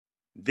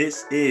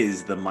This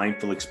is the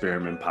Mindful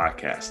Experiment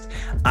Podcast.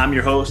 I'm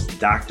your host,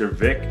 Dr.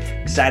 Vic.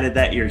 Excited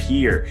that you're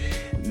here.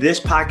 This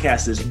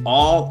podcast is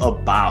all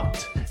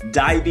about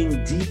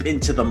diving deep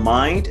into the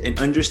mind and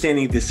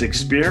understanding this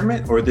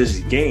experiment or this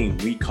game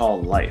we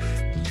call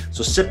life.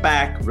 So sit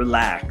back,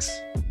 relax,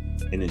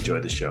 and enjoy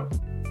the show.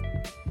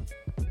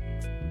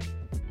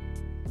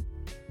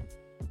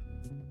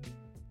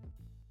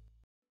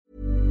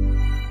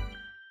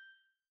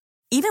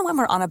 Even when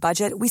we're on a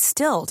budget, we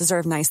still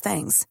deserve nice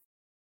things.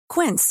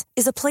 Quince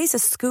is a place to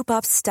scoop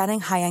up stunning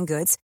high-end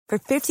goods for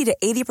 50 to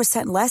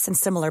 80% less than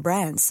similar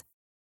brands.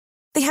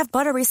 They have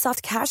buttery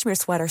soft cashmere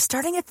sweaters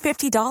starting at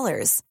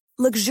 $50,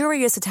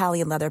 luxurious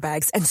Italian leather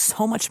bags, and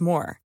so much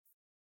more.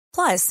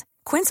 Plus,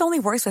 Quince only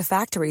works with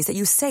factories that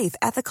use safe,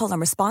 ethical, and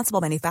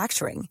responsible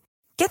manufacturing.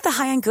 Get the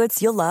high-end goods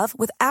you'll love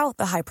without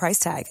the high price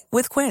tag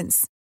with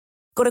Quince.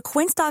 Go to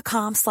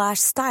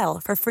quince.com/style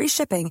for free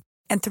shipping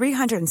and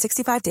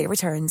 365-day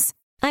returns.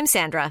 I'm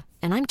Sandra,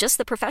 and I'm just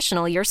the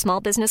professional your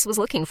small business was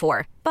looking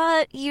for.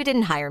 But you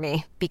didn't hire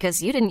me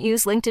because you didn't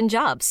use LinkedIn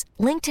Jobs.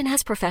 LinkedIn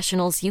has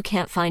professionals you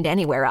can't find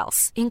anywhere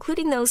else,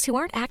 including those who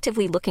aren't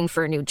actively looking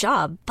for a new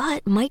job,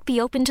 but might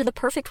be open to the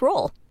perfect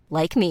role,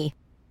 like me.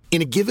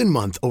 In a given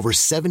month, over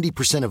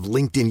 70% of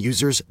LinkedIn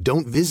users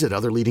don't visit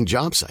other leading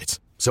job sites.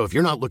 So if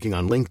you're not looking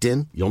on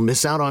LinkedIn, you'll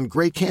miss out on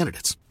great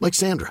candidates like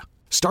Sandra.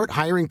 Start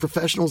hiring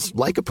professionals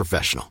like a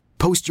professional.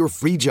 Post your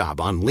free job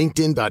on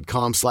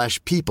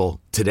linkedin.com/people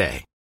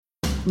today.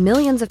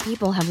 Millions of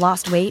people have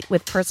lost weight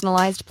with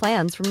personalized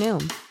plans from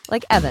Noom.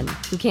 Like Evan,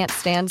 who can't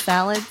stand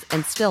salads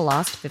and still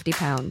lost 50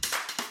 pounds.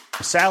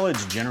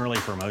 Salads generally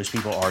for most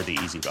people are the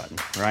easy button,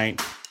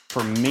 right?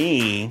 For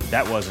me,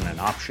 that wasn't an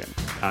option.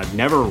 I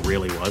never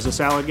really was a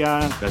salad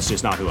guy. That's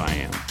just not who I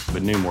am.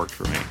 But Noom worked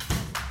for me.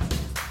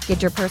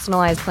 Get your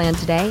personalized plan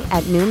today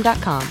at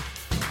Noom.com.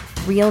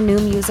 Real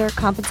Noom user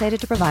compensated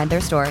to provide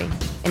their story.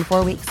 In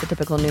 4 weeks, the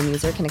typical Noom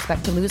user can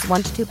expect to lose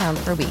 1 to 2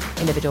 pounds per week.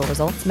 Individual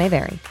results may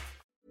vary.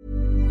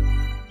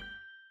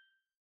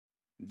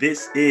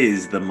 This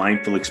is the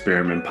Mindful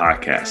Experiment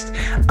Podcast.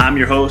 I'm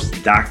your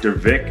host, Dr.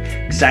 Vic.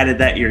 Excited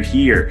that you're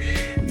here.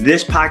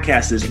 This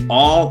podcast is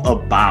all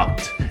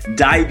about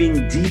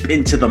diving deep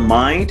into the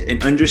mind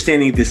and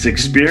understanding this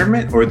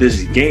experiment or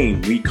this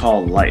game we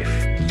call life.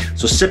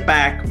 So sit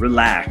back,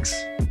 relax,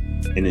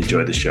 and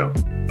enjoy the show.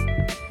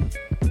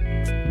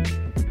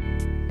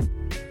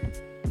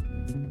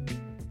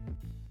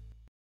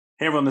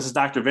 Hey everyone, this is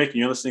Dr. Vic, and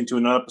you're listening to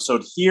another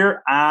episode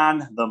here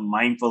on the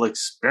Mindful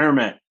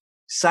Experiment.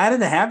 Excited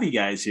to have you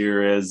guys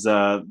here as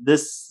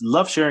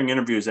love sharing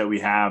interviews that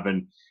we have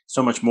and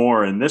so much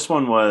more. And this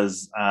one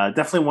was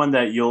definitely one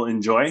that you'll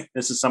enjoy.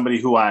 This is somebody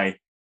who I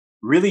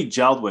really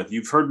gelled with.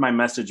 You've heard my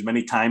message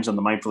many times on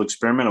the Mindful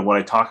Experiment of what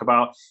I talk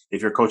about.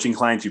 If you're coaching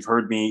clients, you've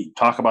heard me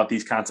talk about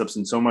these concepts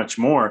and so much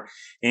more.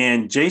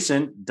 And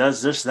Jason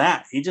does just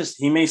that.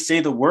 He may say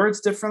the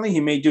words differently.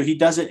 He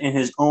does it in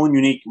his own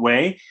unique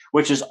way,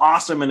 which is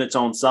awesome in its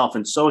own self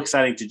and so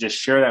exciting to just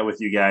share that with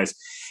you guys.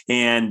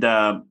 And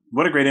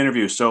what a great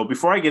interview. So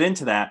before I get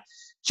into that,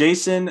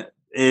 Jason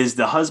is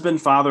the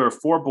husband, father of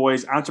 4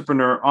 boys,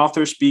 entrepreneur,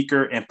 author,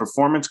 speaker, and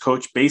performance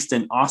coach based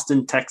in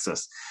Austin,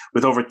 Texas.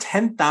 With over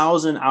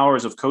 10,000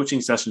 hours of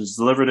coaching sessions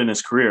delivered in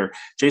his career,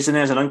 Jason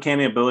has an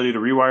uncanny ability to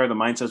rewire the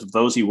mindsets of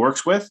those he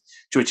works with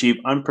to achieve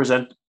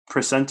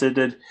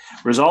unprecedented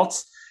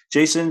results.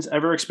 Jason's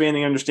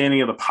ever-expanding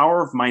understanding of the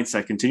power of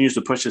mindset continues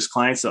to push his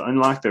clients to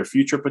unlock their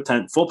future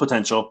full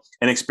potential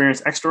and experience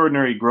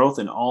extraordinary growth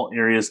in all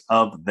areas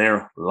of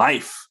their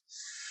life.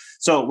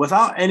 So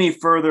without any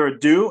further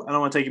ado, I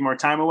don't want to take any more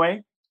time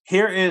away.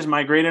 Here is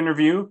my great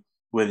interview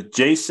with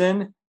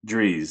Jason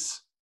Drees.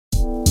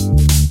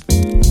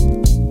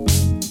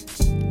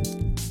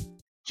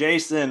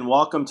 Jason,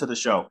 welcome to the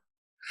show.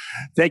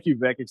 Thank you,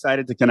 Vic.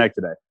 Excited to connect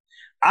today.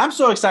 I'm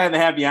so excited to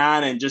have you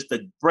on and just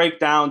to break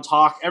down,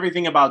 talk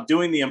everything about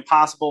doing the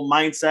impossible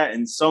mindset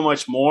and so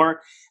much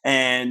more.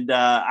 And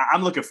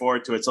I'm looking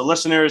forward to it. So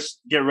listeners,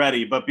 get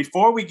ready. But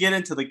before we get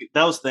into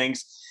those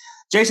things,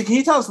 Jason, can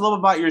you tell us a little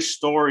about your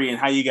story and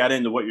how you got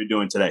into what you're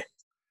doing today?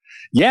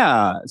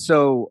 Yeah.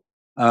 So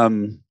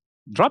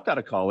dropped out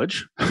of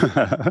college.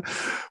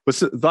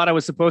 Thought I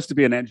was supposed to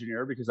be an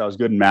engineer because I was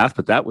good in math,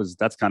 but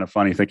that's kind of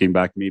funny thinking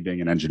back to me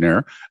being an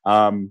engineer.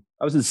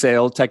 I was in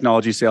sales,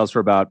 technology sales for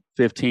about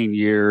 15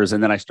 years.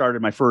 And then I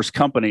started my first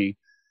company,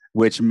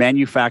 which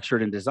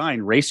manufactured and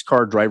designed race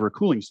car driver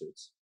cooling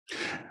suits,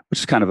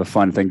 which is kind of a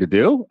fun thing to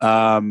do.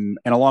 And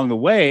along the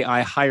way,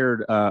 I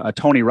hired a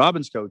Tony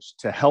Robbins coach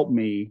to help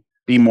me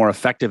be more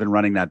effective in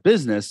running that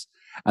business.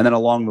 And then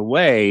along the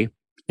way,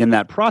 in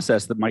that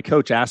process, that my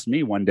coach asked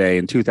me one day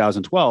in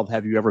 2012,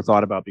 have you ever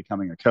thought about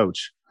becoming a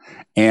coach?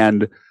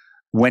 And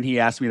when he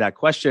asked me that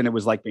question, it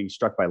was like being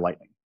struck by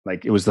lightning.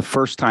 Like it was the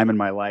first time in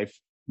my life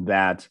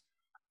that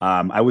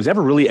I was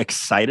ever really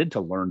excited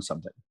to learn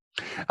something.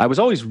 I was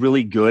always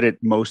really good at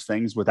most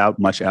things without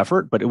much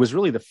effort, but it was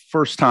really the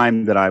first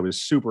time that I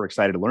was super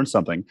excited to learn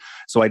something.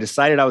 So I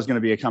decided I was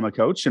going to become a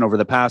coach. And over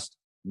the past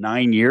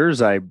 9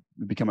 years, I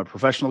become a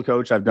professional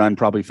coach. I've done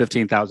probably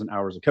 15,000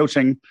 hours of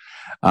coaching.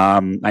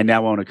 I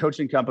now own a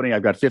coaching company.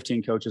 I've got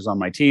 15 coaches on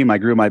my team. I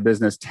grew my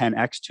business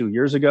 10x 2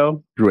 years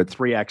ago, grew it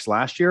 3x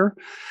last year.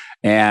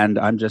 And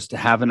I'm just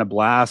having a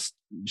blast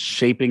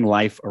shaping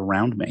life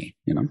around me,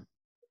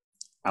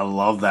 I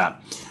love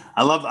that.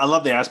 I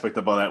love the aspect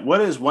about that.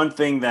 What is one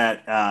thing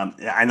that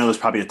I know there's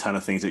probably a ton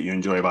of things that you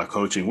enjoy about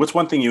coaching. What's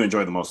one thing you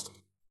enjoy the most?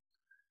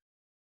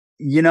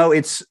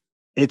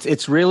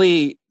 It's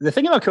really the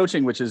thing about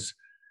coaching, which is,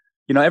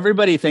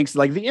 everybody thinks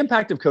like the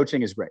impact of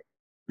coaching is great,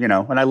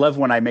 and I love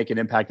when I make an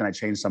impact and I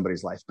change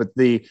somebody's life. But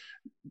the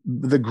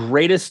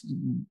greatest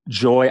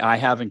joy I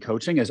have in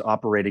coaching is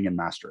operating in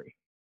mastery.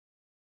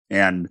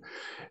 And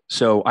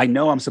so I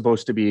know I'm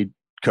supposed to be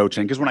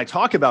coaching because when I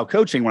talk about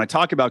coaching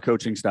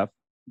stuff,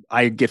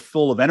 I get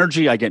full of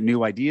energy. I get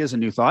new ideas and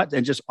new thoughts,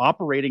 and just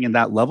operating in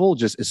that level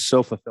just is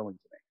so fulfilling to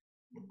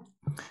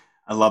me.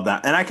 I love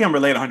that. And I can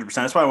relate 100%.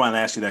 That's why I wanted to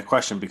ask you that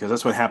question, because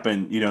that's what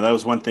happened. That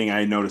was one thing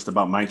I noticed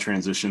about my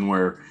transition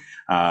where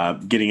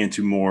getting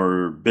into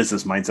more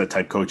business mindset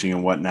type coaching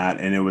and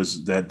whatnot. And it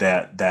was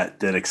that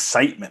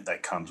excitement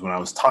that comes when I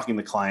was talking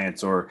to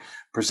clients or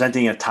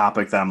presenting a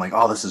topic that I'm like,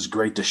 oh, this is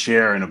great to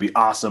share and it'll be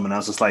awesome. And I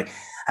was just like,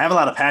 I have a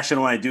lot of passion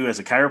in what I do as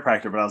a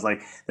chiropractor, but I was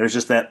like, there's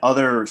just that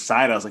other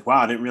side. I was like,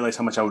 wow, I didn't realize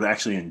how much I would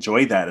actually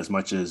enjoy that as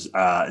much as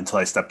until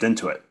I stepped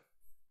into it.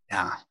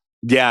 Yeah.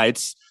 Yeah.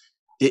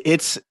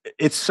 It's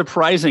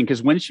surprising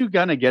because once you're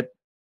gonna get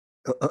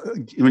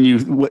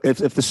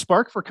if the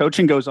spark for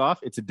coaching goes off,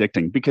 it's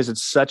addicting because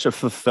it's such a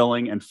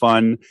fulfilling and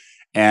fun,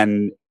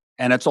 and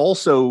it's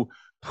also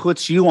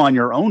puts you on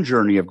your own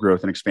journey of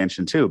growth and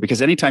expansion too.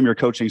 Because anytime you're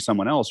coaching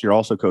someone else, you're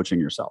also coaching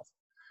yourself.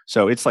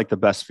 So it's like the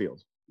best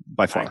field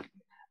by far.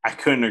 I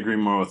couldn't agree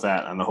more with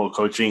that on the whole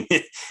coaching.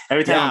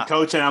 Every time I'm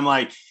coaching, I'm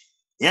like,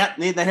 yeah,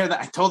 need to hear that.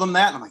 I told them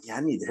that. And I'm like, yeah,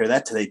 I need to hear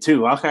that today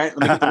too. Okay, let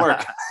me get to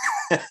work.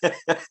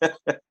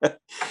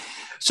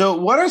 So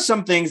what are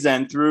some things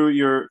then through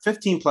your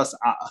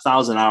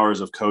 15,000+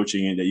 hours of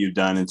coaching that you've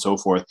done and so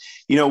forth,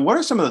 what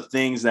are some of the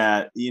things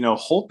that,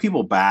 hold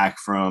people back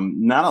from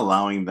not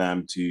allowing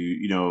them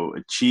to,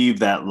 achieve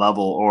that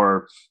level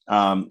or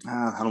I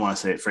don't want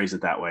to phrase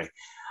it that way.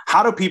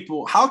 How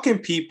can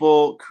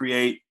people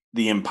create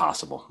the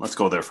impossible? Let's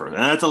go there first.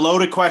 And that's a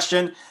loaded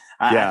question.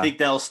 I think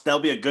that'll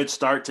be a good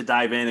start to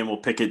dive in and we'll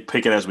pick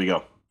it as we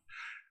go.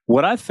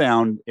 What I've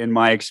found in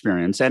my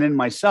experience and in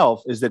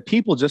myself is that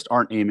people just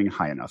aren't aiming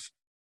high enough.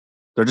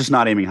 They're just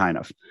not aiming high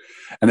enough.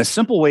 And the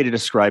simple way to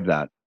describe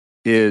that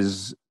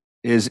is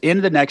in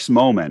the next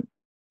moment,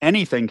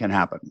 anything can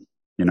happen,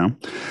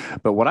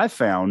 But what I've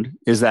found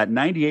is that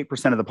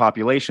 98% of the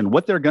population,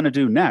 what they're going to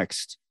do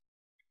next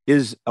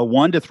is a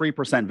 1 to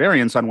 3%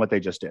 variance on what they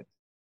just did.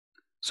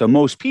 So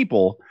most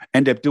people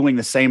end up doing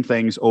the same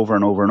things over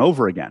and over and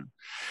over again.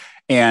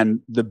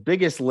 And the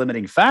biggest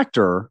limiting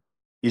factor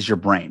is your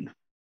brain.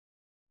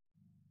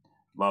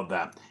 Love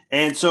that.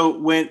 And so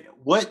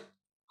what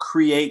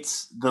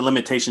creates the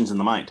limitations in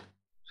the mind?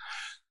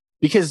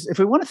 Because if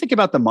we want to think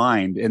about the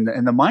mind, and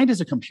the mind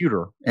is a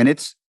computer, and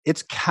it's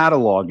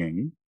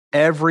cataloging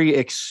every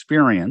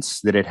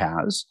experience that it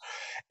has.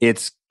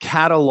 It's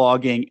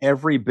cataloging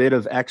every bit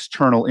of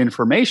external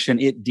information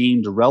it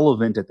deemed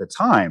relevant at the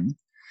time.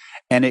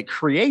 And it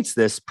creates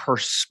this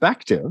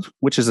perspective,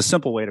 which is a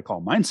simple way to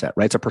call mindset,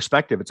 right? It's a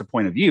perspective. It's a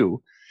point of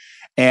view.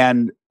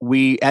 And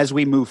as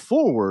we move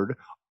forward,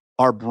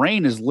 our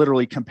brain is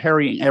literally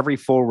comparing every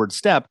forward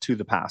step to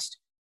the past.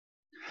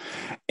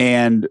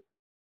 And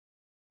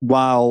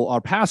while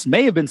our past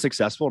may have been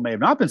successful or may have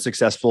not been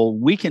successful,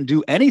 we can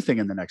do anything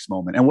in the next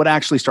moment. And what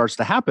actually starts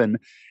to happen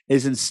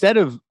is instead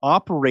of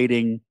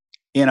operating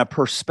in a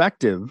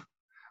perspective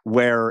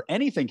where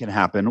anything can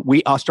happen,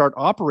 we start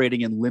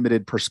operating in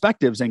limited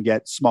perspectives and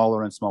get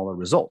smaller and smaller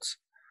results.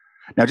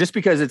 Now, just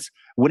because it's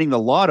winning the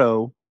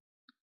lotto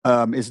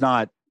is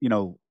not,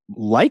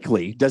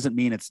 likely, doesn't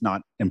mean it's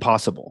not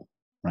impossible,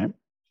 right?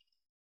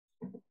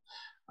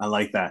 I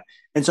like that.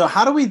 And so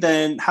how do you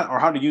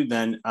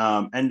then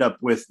end up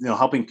with,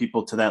 helping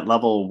people to that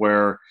level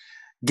where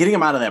getting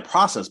them out of that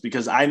process?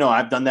 Because I know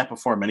I've done that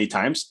before many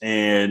times,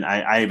 and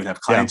I even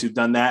have clients who've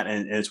done that.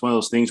 And it's one of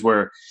those things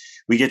where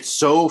we get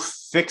so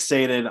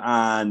fixated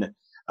on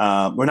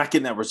we're not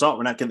getting that result.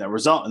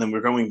 And then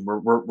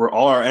we're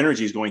all our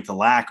energy is going to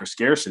lack or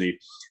scarcity.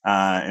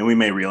 And we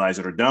may realize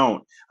it or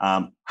don't.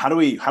 How do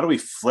we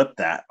flip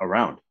that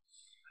around?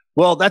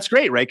 Well, that's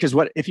great, right? Because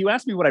if you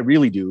ask me what I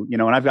really do,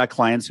 and I've got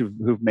clients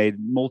who've made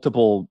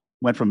multiple,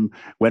 went from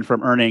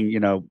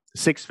earning,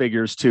 6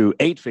 figures to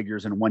 8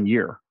 figures in 1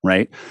 year,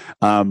 right?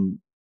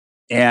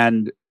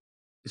 And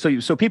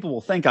so people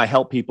will think I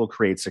help people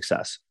create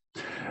success,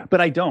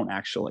 but I don't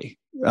actually.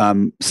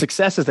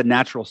 Success is the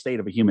natural state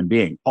of a human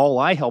being. All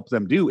I help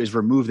them do is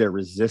remove their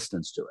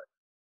resistance to it.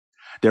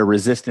 Their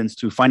resistance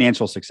to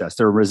financial success,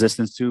 their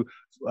resistance to,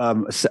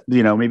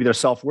 maybe their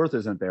self-worth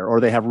isn't there, or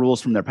they have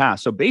rules from their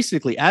past. So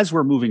basically, as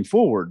we're moving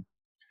forward,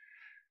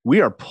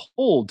 we are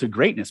pulled to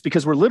greatness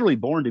because we're literally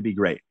born to be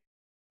great,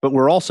 but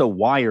we're also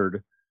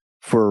wired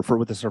for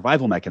with the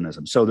survival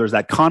mechanism. So there's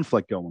that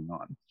conflict going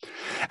on.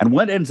 And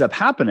what ends up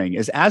happening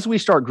is as we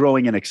start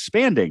growing and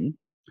expanding,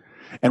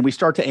 and we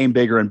start to aim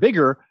bigger and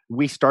bigger,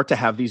 we start to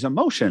have these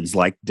emotions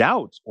like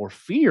doubt or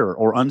fear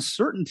or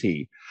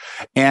uncertainty.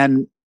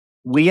 And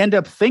we end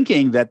up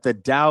thinking that the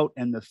doubt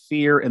and the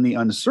fear and the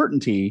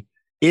uncertainty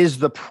is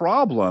the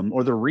problem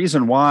or the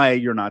reason why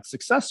you're not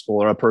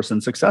successful or a person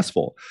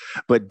successful.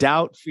 But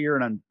doubt, fear,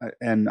 and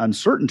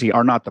uncertainty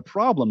are not the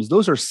problems.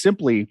 Those are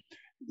simply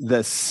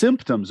the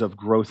symptoms of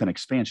growth and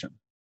expansion,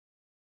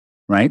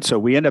 right? So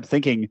we end up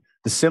thinking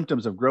the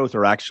symptoms of growth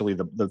are actually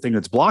the thing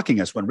that's blocking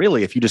us, when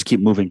really, if you just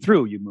keep moving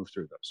through, you move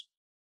through those.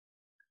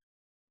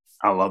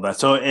 I love that.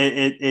 So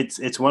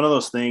it's one of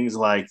those things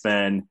like,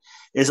 then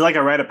is it like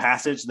a rite of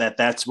passage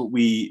that's what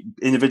we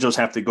individuals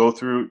have to go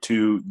through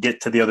to get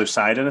to the other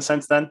side in a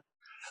sense then?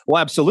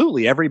 Well,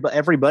 absolutely.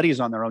 Everybody is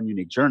on their own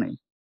unique journey,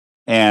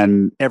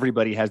 and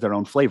everybody has their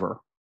own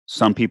flavor.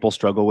 Some people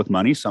struggle with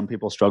money. Some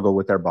people struggle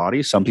with their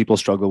body. Some people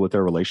struggle with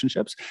their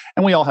relationships.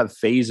 And we all have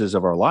phases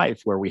of our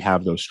life where we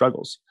have those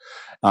struggles.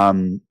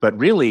 But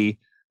really,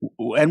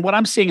 and what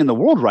I'm seeing in the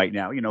world right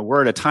now,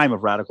 we're at a time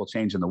of radical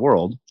change in the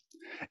world.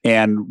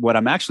 And what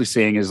I'm actually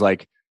seeing is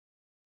like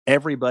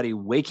everybody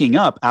waking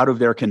up out of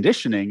their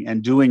conditioning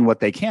and doing what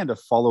they can to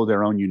follow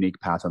their own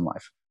unique path in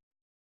life.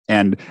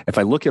 And if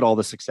I look at all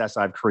the success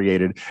I've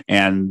created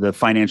and the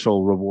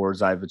financial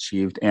rewards I've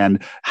achieved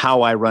and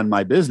how I run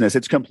my business,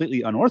 it's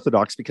completely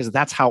unorthodox because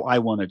that's how I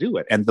want to do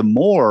it. And the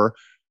more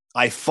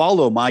I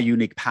follow my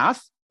unique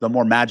path, the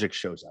more magic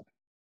shows up.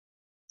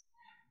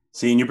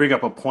 See, and you bring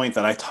up a point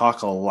that I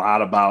talk a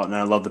lot about, and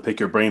I love to pick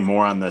your brain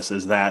more on this,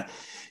 is that,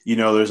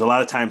 there's a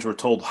lot of times we're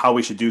told how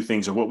we should do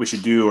things or what we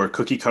should do, or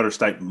cookie cutter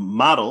type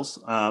models.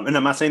 And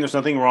I'm not saying there's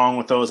nothing wrong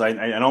with those. I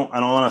don't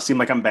want to seem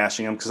like I'm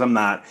bashing them, because I'm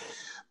not.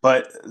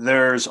 But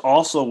there's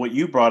also what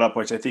you brought up,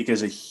 which I think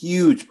is a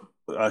huge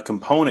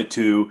component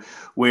to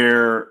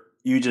where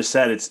you just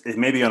said it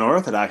may be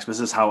unorthodox, but this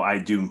is how I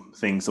do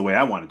things the way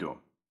I want to do them.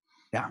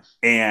 Yeah.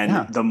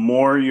 And the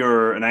more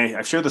and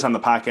I share this on the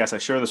podcast, I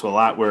share this with a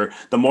lot, where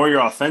the more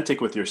you're authentic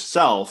with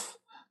yourself,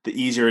 the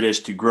easier it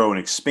is to grow and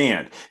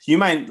expand. Do you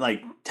mind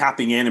like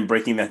tapping in and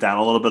breaking that down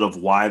a little bit of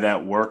why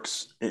that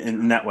works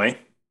in that way?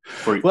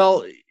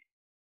 Well,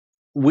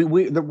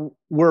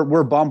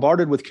 we're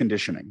bombarded with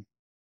conditioning.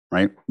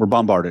 Right? We're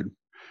bombarded.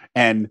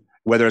 And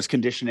whether it's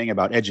conditioning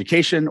about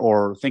education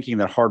or thinking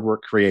that hard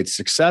work creates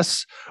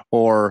success,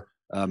 or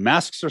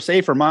masks are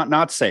safe or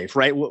not safe,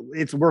 right?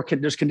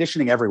 There's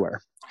conditioning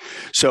everywhere.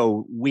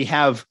 So we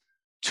have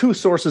two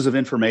sources of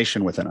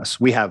information within us.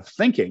 We have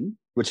thinking,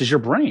 which is your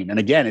brain. And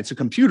again, it's a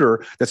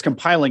computer that's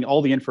compiling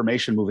all the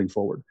information moving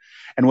forward.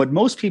 And what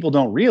most people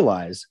don't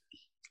realize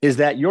is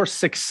that your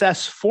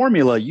success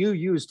formula you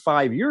used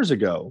 5 years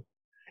ago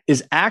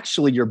is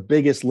actually your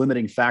biggest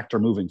limiting factor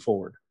moving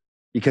forward,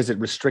 because it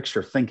restricts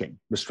your thinking,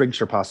 restricts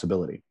your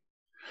possibility.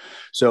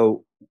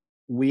 So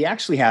we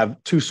actually have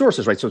two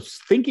sources, right? So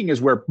thinking is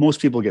where most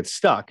people get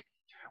stuck.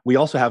 We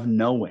also have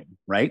knowing,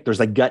 right? There's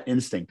like gut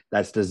instinct,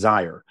 that's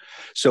desire.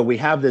 So we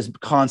have this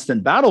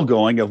constant battle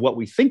going of what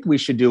we think we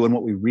should do and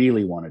what we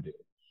really want to do.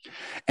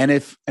 And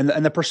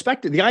the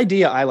perspective, the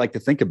idea I like to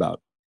think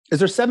about is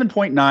there's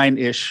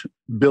 7.9-ish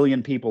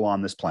billion people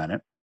on this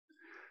planet.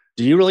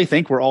 Do you really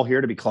think we're all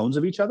here to be clones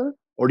of each other?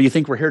 Or do you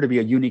think we're here to be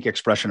a unique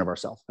expression of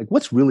ourselves? Like,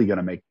 what's really going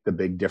to make the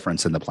big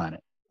difference in the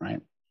planet, right?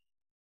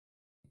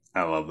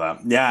 I love that.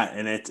 Yeah,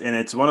 and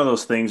it's one of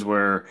those things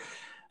where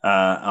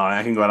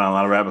I can go down a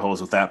lot of rabbit holes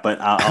with that, but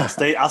I'll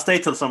stay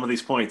to some of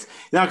these points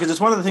now, because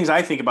it's one of the things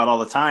I think about all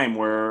the time.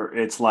 Where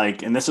it's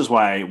like, and this is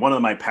why one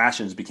of my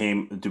passions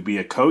became to be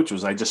a coach,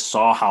 was I just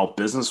saw how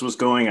business was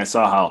going, I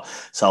saw how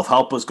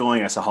self-help was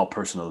going, I saw how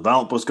personal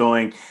development was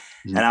going,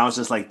 and I was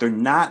just like, they're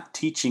not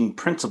teaching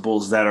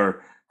principles that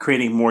are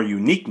creating more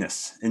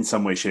uniqueness in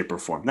some way, shape, or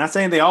form. Not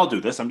saying they all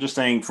do this. I'm just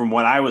saying from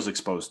what I was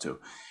exposed to.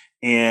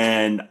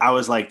 And I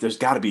was like, there's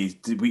got to be,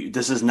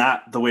 this is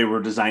not the way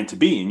we're designed to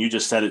be. And you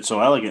just said it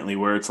so elegantly,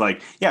 where it's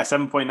like, yeah,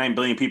 7.9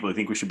 billion people, I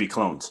think we should be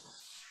clones.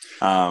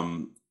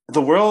 The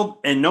world,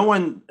 and no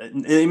one,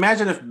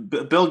 imagine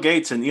if Bill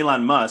Gates and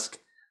Elon Musk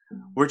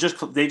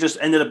they just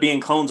ended up being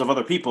clones of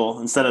other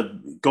people instead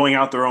of going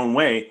out their own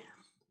way.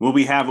 Will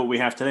we have what we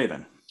have today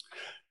then?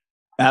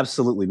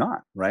 Absolutely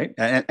not, right?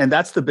 And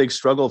that's the big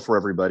struggle for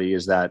everybody,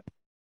 is that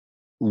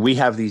we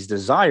have these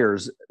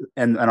desires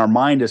and our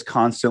mind is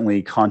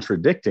constantly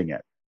contradicting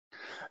it,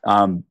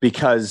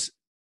 because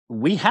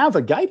we have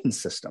a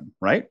guidance system,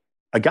 right?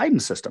 A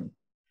guidance system.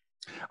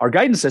 Our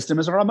guidance system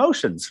is our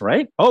emotions,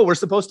 right? Oh, we're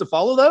supposed to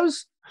follow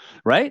those,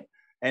 right?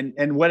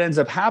 And what ends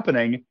up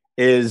happening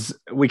is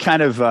we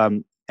kind of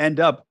end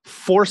up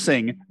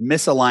forcing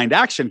misaligned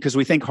action because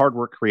we think hard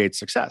work creates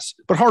success.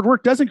 But hard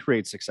work doesn't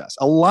create success.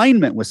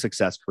 Alignment with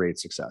success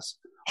creates success.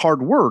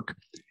 Hard work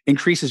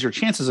increases your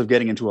chances of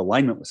getting into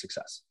alignment with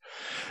success.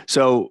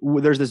 So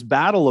there's this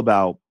battle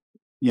about,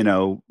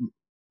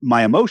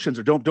 my emotions,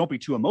 or don't be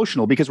too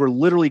emotional, because we're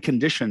literally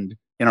conditioned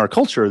in our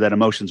culture that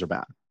emotions are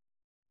bad.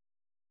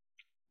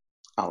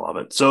 I love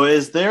it. So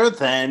is there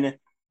then,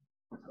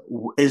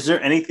 Is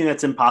there anything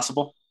that's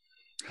impossible?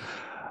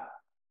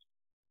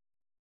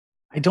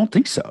 I don't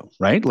think so,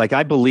 right? Like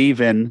I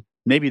believe in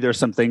maybe there's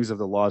some things of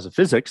the laws of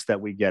physics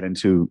that we get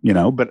into,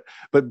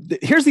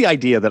 here's the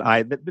idea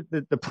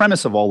that the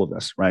premise of all of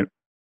this, right,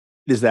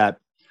 is that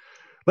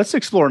let's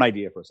explore an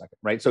idea for a second,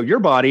 right? So your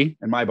body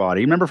and my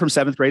body, remember from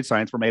 7th grade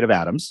science, we're made of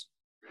atoms.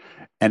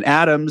 And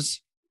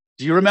atoms,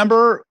 do you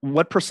remember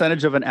what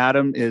percentage of an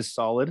atom is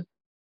solid?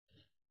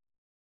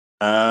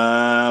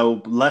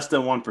 Less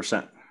than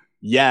 1%.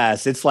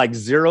 Yes, it's like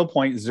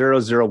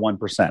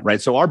 0.001%,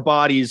 right? So our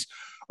bodies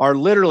are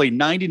literally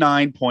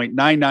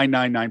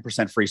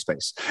 99.9999% free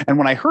space. And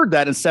when I heard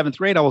that in 7th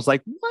grade, I was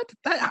like, what?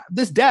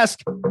 This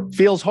desk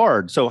feels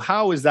hard. So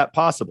how is that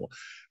possible?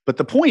 But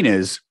the point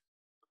is,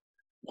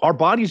 our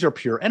bodies are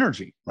pure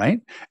energy,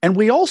 right? And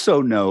we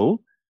also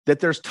know that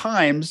there's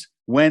times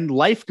when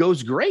life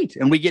goes great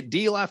and we get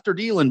deal after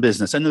deal in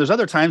business. And there's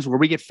other times where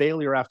we get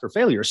failure after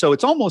failure. So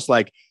it's almost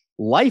like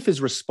life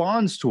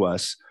responds to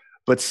us,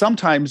 but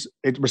sometimes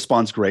it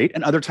responds great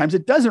and other times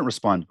it doesn't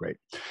respond great.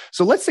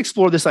 So let's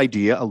explore this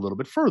idea a little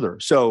bit further.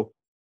 So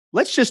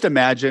let's just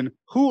imagine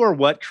who or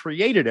what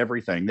created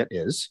everything that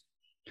is.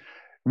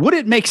 Would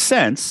it make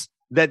sense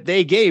that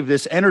they gave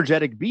this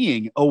energetic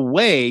being a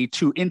way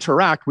to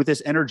interact with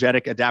this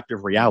energetic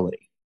adaptive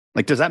reality?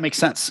 Like, does that make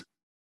sense?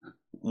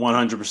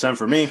 100%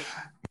 for me.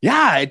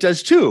 Yeah, it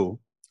does too.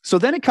 So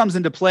then it comes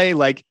into play,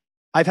 like,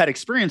 I've had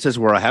experiences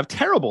where I have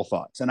terrible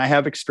thoughts and I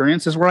have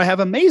experiences where I have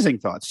amazing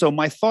thoughts. So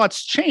my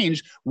thoughts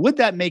change. Would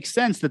that make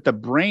sense that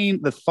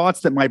the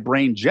thoughts that my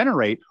brain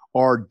generate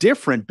are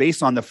different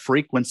based on the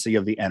frequency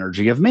of the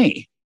energy of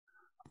me?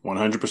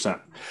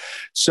 100%.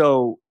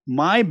 So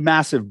my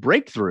massive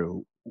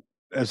breakthrough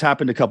has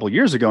happened a couple of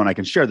years ago, and I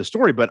can share the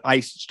story, but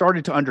I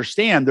started to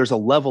understand there's a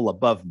level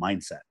above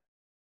mindset.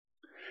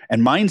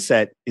 And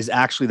mindset is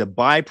actually the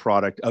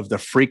byproduct of the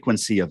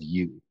frequency of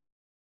you.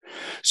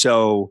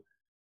 So,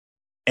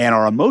 and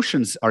our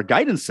emotions, our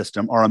guidance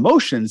system, our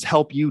emotions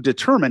help you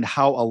determine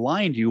how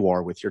aligned you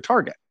are with your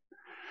target.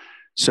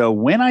 So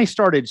when I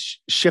started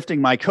shifting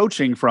my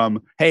coaching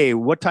from, hey,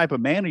 what type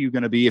of man are you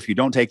going to be if you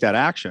don't take that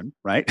action,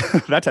 right?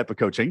 That type of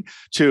coaching,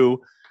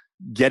 to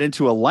get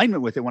into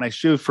alignment with it, when I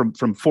shift from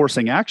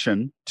forcing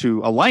action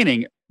to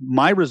aligning,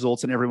 my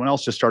results and everyone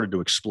else just started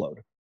to explode.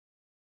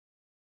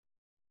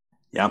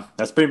 Yeah,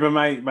 that's been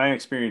my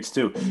experience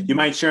too. You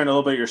mind sharing a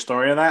little bit of your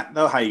story of that,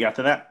 though, how you got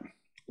to that?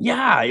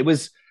 Yeah, it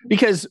was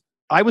because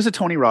I was a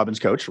Tony Robbins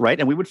coach, right?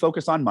 And we would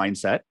focus on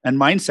mindset, and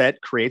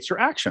mindset creates your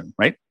action,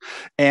 right?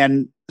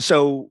 And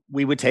so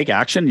we would take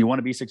action. You want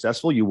to be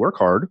successful, you work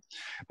hard.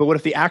 But what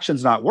if the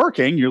action's not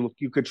working? You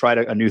could try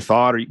a new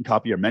thought, or you can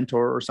copy your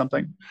mentor or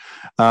something.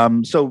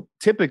 So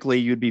typically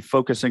you'd be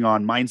focusing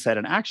on mindset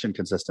and action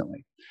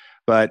consistently.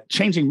 But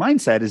changing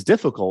mindset is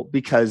difficult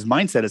because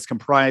mindset is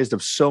comprised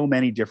of so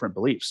many different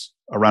beliefs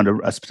around a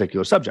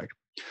particular subject.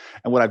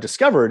 And what I've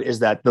discovered is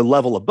that the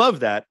level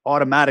above that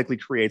automatically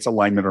creates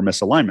alignment or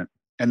misalignment.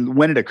 And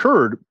when it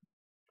occurred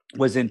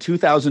was in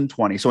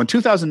 2020. So in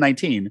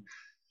 2019,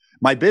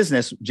 my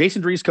business,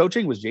 Jason Drees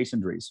Coaching, was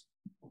Jason Drees,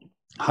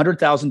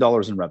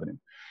 $100,000 in revenue.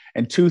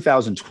 In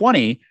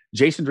 2020,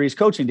 Jason Drees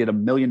Coaching did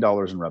 $1 million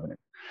in revenue.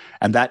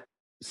 And that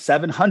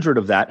 700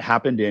 of that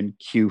happened in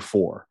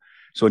Q4.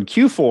 So in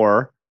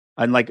Q4,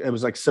 and it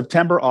was like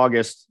September,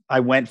 August,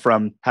 I went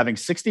from having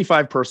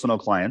 65 personal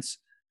clients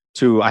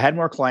to I had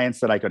more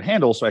clients that I could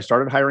handle. So I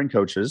started hiring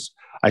coaches.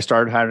 I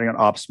started hiring an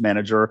ops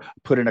manager,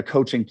 put in a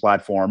coaching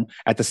platform.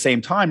 At the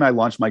same time, I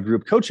launched my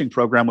group coaching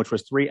program, which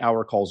was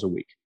 3-hour calls a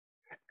week.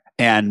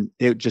 And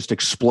it just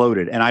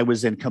exploded. And I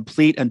was in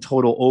complete and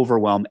total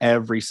overwhelm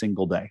every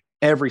single day.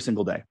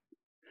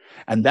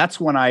 And that's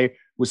when I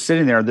was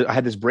sitting there. I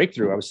had this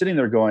breakthrough. I was sitting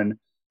there going,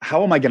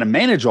 how am I going to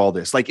manage all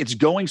this? Like, it's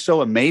going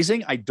so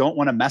amazing. I don't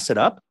want to mess it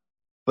up,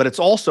 but it's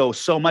also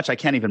so much I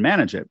can't even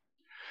manage it.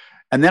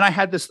 And then I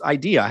had this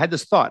idea. I had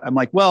this thought. I'm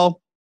like,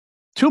 well,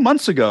 2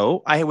 months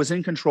ago, I was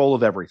in control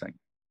of everything.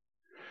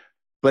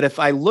 But if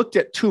I looked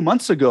at 2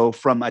 months ago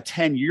from a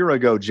 10-year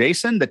ago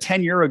Jason, the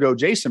 10-year ago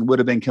Jason would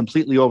have been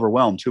completely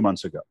overwhelmed 2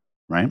 months ago,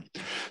 right?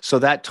 So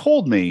that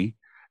told me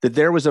that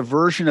there was a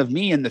version of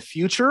me in the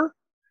future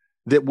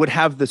that would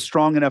have the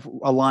strong enough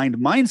aligned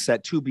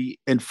mindset to be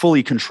in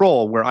fully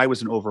control, where I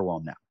was in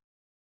overwhelm now.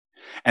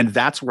 And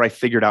that's where I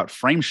figured out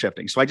frame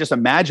shifting. So I just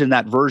imagined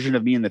that version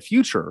of me in the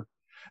future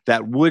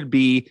that would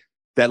be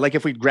that, like,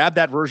 if we grabbed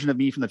that version of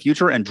me from the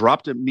future and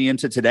dropped me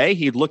into today,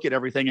 he'd look at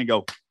everything and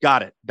go,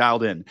 got it,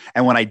 dialed in.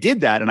 And when I did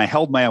that and I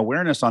held my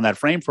awareness on that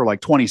frame for like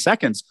 20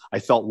 seconds, I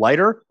felt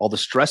lighter, all the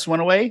stress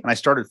went away, and I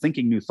started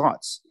thinking new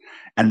thoughts.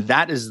 And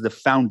that is the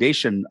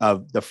foundation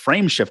of the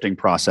frame shifting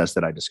process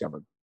that I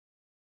discovered.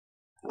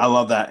 I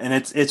love that. And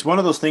it's one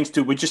of those things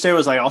too. Would you say it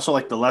was like also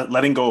like the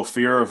letting go of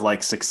fear of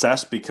like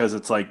success, because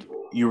it's like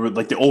you were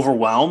like the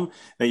overwhelm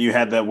that you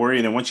had, that worry.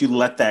 And then once you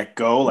let that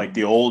go, like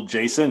the old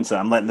Jason said,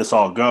 I'm letting this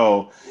all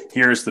go.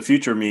 Here's the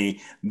future me.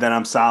 Then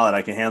I'm solid.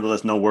 I can handle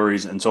this. No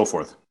worries, and so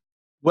forth.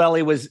 Well,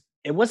 it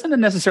wasn't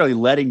necessarily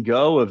letting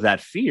go of that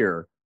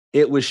fear.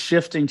 It was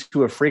shifting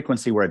to a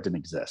frequency where it didn't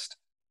exist.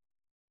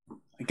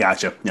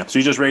 Gotcha. Yeah. So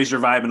you just raised your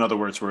vibe, in other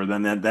words, where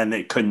then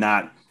it could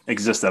not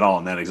exist at all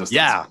in that existence.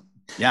 Yeah.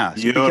 Yeah.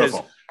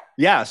 Beautiful.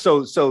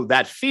 So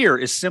that fear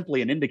is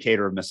simply an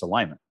indicator of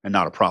misalignment and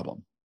not a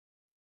problem.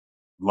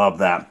 Love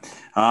that.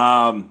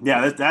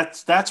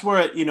 That's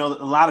where,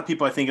 a lot of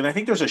people, I think, and I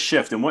think there's a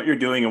shift in what you're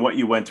doing and what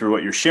you went through,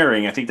 what you're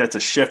sharing. I think that's a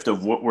shift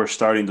of what we're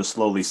starting to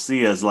slowly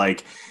see as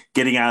like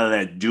getting out of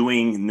that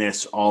doing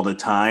this all the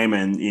time.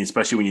 And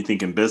especially when you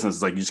think in business,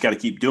 it's like, you just got to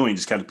keep doing,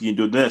 just got to keep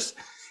doing this.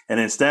 And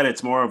instead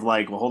it's more of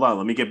like, well, hold on,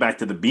 let me get back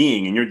to the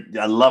being. And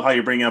I love how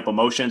you're bringing up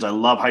emotions. I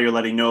love how you're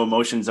letting know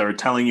emotions are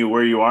telling you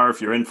where you are,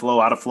 if you're in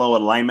flow, out of flow,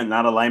 alignment,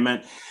 not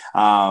alignment.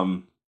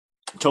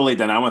 Totally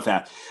done on with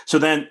that. So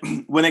then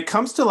when it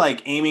comes to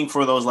like aiming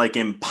for those like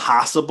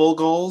impossible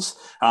goals,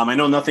 I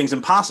know nothing's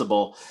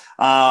impossible.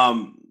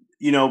 Why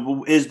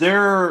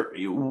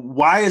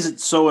is it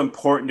so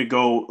important to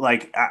go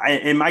like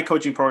in my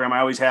coaching program,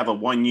 I always have a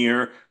 1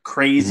 year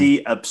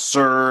crazy,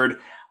 absurd,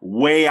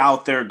 way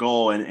out there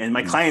goal. And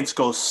my clients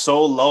go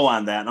so low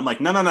on that. And I'm like,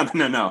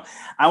 no.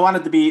 I want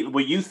it to be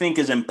what you think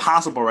is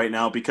impossible right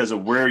now because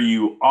of where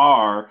you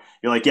are.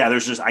 You're like, yeah,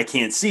 I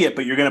can't see it,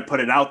 but you're going to put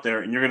it out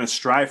there and you're going to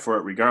strive for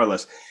it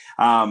regardless.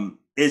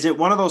 Is it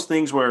one of those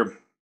things where,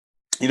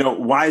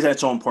 why is that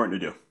so important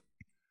to do?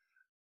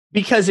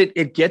 Because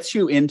it gets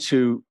you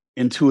into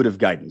intuitive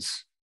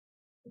guidance,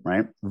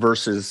 right?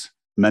 Versus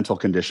mental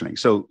conditioning.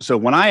 So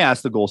when I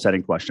ask the goal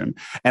setting question,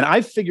 and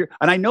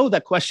I know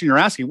that question you're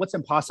asking, what's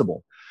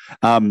impossible?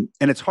 And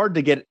it's hard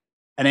to get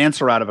an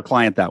answer out of a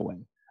client that way.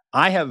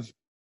 I have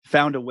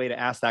found a way to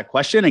ask that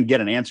question and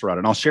get an answer out,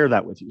 and I'll share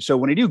that with you. So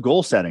when I do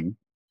goal setting,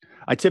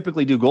 I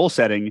typically do goal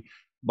setting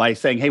by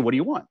saying, hey, what do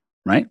you want?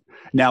 Right?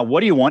 Now,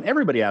 what do you want?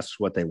 Everybody asks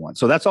what they want.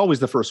 So that's always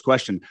the first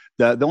question.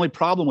 The only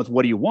problem with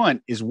what do you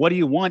want is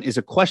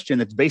a question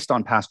that's based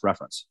on past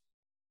reference.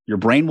 Your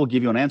brain will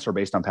give you an answer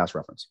based on past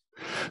reference.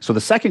 So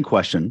the second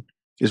question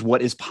is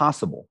what is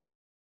possible?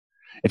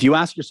 If you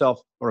ask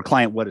yourself or a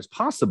client what is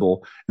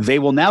possible, they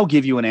will now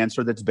give you an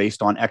answer that's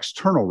based on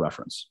external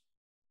reference.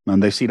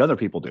 And they've seen other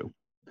people do.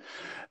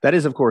 That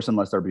is, of course,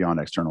 unless they're beyond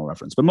external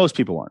reference, but most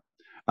people aren't.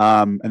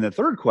 And the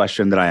third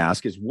question that I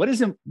ask is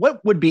what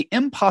would be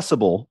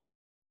impossible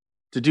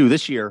to do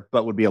this year,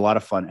 but would be a lot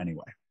of fun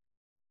anyway?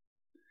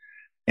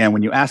 And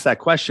when you ask that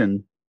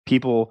question,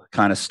 people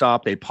kind of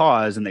stop, they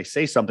pause, and they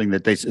say something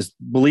that they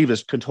believe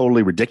is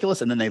totally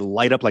ridiculous. And then they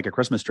light up like a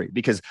Christmas tree,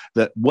 because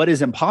what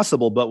is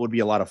impossible, but would be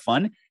a lot of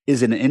fun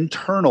is an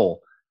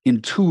internal,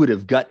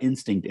 intuitive gut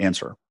instinct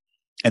answer.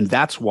 And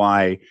that's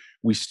why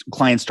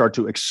clients start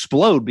to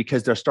explode,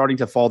 because they're starting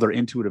to follow their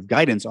intuitive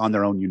guidance on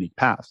their own unique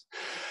path.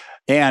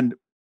 And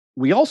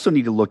we also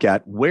need to look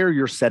at where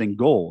you're setting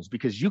goals,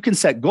 because you can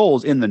set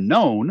goals in the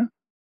known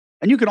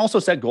and you can also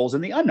set goals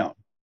in the unknown,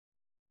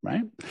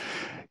 right?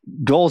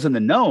 Goals in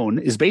the known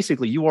is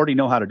basically, you already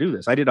know how to do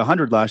this. I did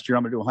 100 last year.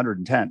 I'm going to do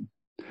 110.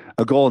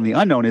 A goal in the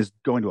unknown is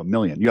going to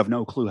 1,000,000. You have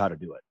no clue how to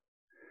do it.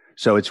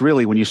 So it's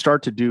really, when you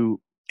start to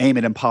aim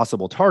at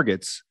impossible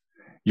targets,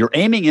 you're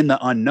aiming in the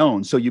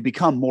unknown. So you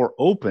become more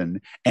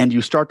open and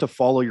you start to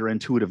follow your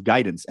intuitive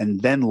guidance. And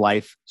then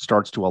life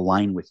starts to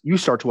align with, you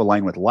start to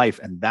align with life.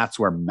 And that's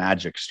where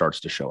magic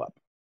starts to show up.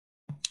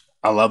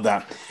 I love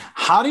that.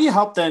 How do you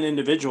help then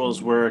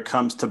individuals where it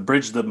comes to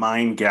bridge the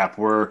mind gap,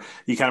 where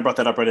you kind of brought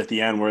that up right at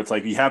the end, where it's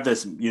like you have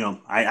this,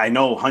 I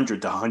know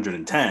 100 to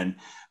 110,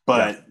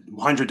 but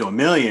 100 to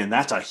 1,000,000,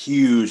 that's a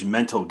huge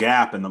mental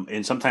gap.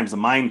 And sometimes the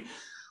mind,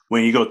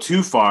 when you go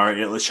too far,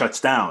 it shuts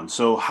down.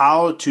 So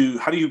how do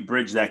you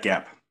bridge that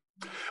gap?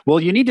 Well,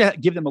 you need to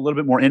give them a little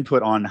bit more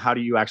input on how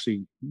do you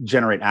actually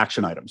generate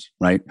action items,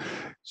 right?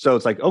 So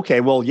it's like,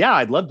 okay, well, yeah,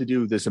 I'd love to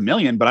do this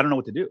 1,000,000, but I don't know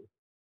what to do.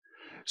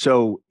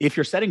 So if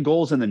you're setting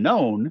goals in the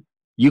known,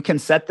 you can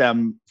set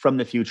them from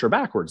the future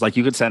backwards. Like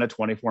you could set a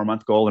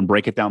 24-month goal and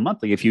break it down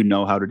monthly if you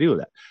know how to do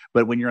that.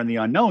 But when you're in the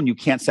unknown, you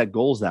can't set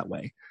goals that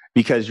way,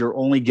 because you're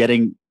only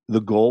getting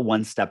the goal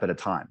one step at a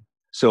time.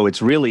 So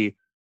it's really,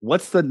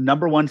 what's the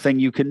number one thing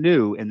you can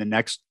do in the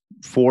next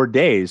 4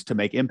 days to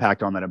make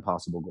impact on that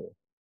impossible goal?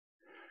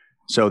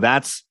 So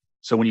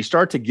when you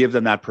start to give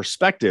them that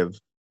perspective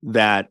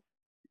that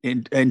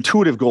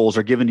intuitive goals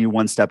are given you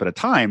one step at a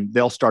time,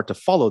 they'll start to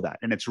follow that.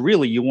 And it's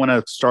really, you want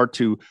to start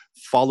to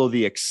follow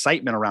the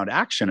excitement around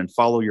action and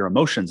follow your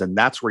emotions. And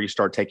that's where you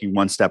start taking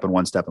one step and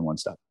one step and one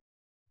step.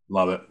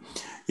 Love it.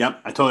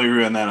 Yep. I totally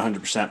agree on that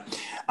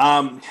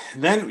 100%.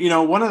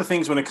 Then, one of the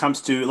things when it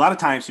comes to, a lot of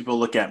times people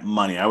look at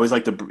money. I always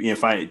like to,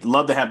 if I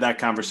love to have that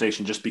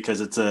conversation, just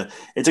because it's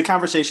a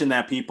conversation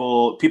that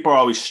people are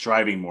always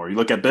striving more. You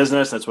look at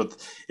business, that's what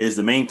is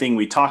the main thing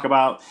we talk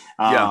about.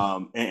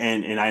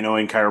 And I know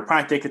in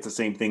chiropractic, it's the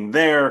same thing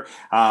there.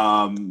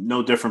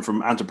 No different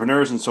from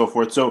entrepreneurs and so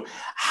forth. So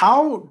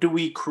how do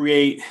we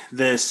create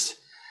this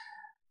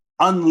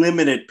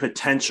unlimited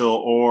potential,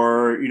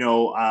 or,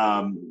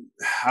 I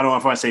don't know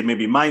if I want to say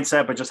maybe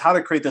mindset, but just how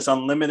to create this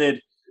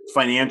unlimited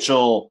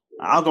financial,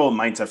 I'll go with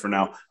mindset for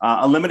now,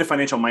 a limited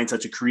financial mindset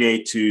to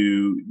create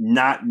you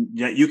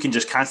can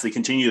just constantly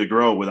continue to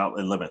grow without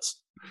limits.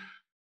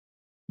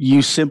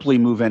 You simply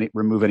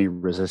remove any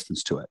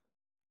resistance to it.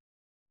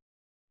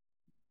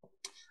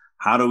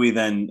 How do we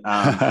then?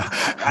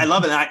 I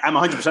love it. I'm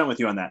 100% with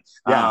you on that.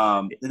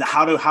 Yeah.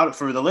 How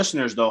for the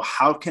listeners though?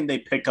 How can they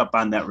pick up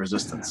on that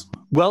resistance?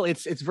 Well,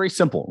 it's very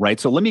simple, right?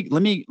 So let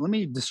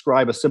me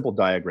describe a simple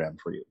diagram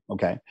for you.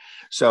 Okay.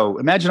 So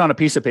imagine on a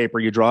piece of paper,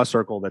 you draw a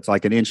circle that's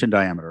like an inch in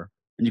diameter,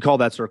 and you call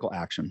that circle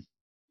action.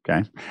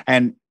 Okay.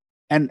 And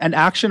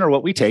action are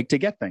what we take to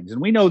get things,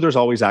 and we know there's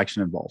always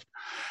action involved.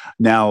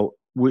 Now,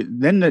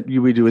 then what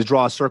we do is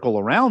draw a circle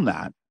around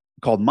that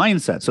called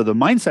mindset. So the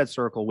mindset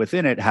circle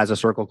within it has a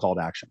circle called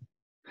action.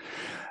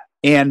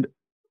 And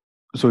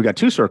so we've got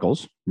two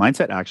circles,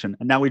 mindset, action.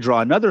 And now we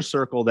draw another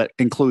circle that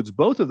includes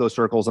both of those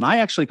circles. And I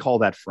actually call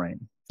that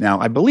frame. Now,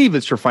 I believe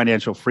it's your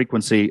financial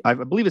frequency. I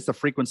believe it's the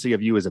frequency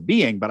of you as a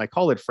being, but I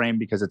call it frame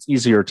because it's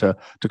easier to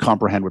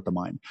comprehend with the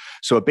mind.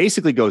 So it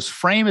basically goes,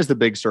 frame is the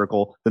big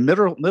circle, the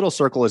middle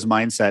circle is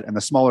mindset, and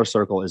the smaller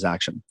circle is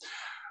action.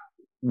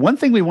 One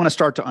thing we want to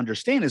start to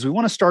understand is we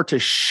want to start to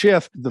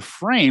shift the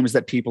frames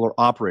that people are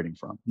operating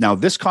from. Now,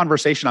 this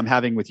conversation I'm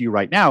having with you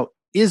right now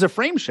is a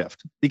frame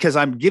shift because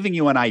I'm giving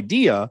you an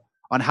idea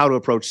on how to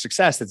approach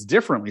success that's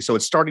differently. So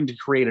it's starting to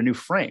create a new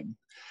frame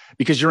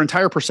because your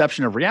entire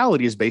perception of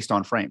reality is based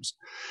on frames.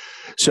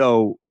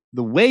 So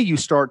the way you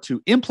start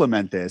to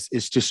implement this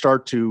is to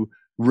start to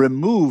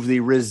remove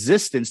the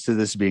resistance to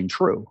this being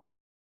true.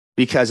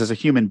 Because as a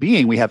human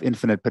being, we have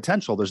infinite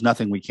potential. There's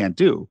nothing we can't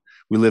do.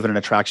 We live in an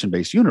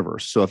attraction-based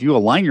universe. So if you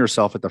align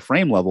yourself at the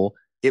frame level,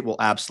 it will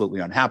absolutely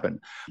unhappen.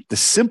 The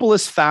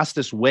simplest,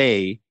 fastest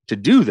way to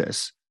do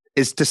this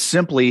is to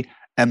simply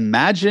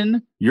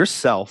imagine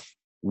yourself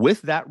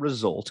with that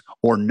result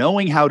or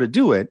knowing how to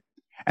do it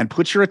and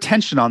put your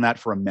attention on that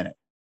for a minute.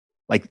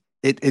 Like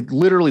it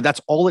literally,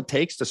 that's all it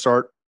takes to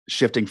start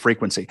shifting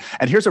frequency.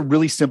 And here's a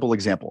really simple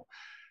example.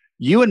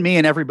 You and me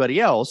and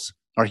everybody else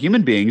are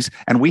human beings,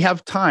 and we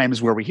have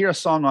times where we hear a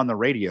song on the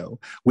radio,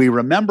 we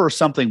remember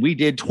something we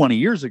did 20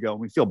 years ago,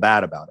 and we feel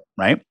bad about it,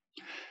 right?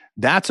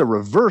 That's a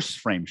reverse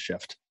frame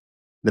shift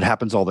that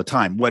happens all the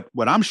time. What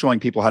I'm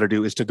showing people how to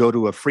do is to go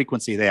to a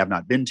frequency they have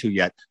not been to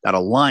yet that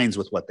aligns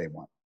with what they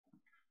want.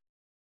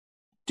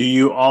 Do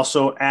you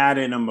also add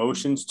in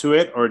emotions to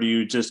it, or do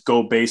you just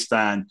go based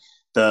on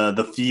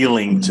the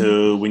feeling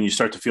to when you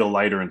start to feel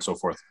lighter and so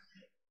forth?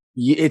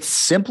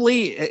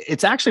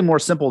 It's actually more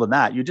simple than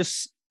that. You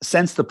just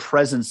sense the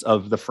presence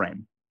of the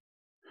frame.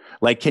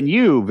 Like, can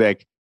you,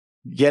 Vic,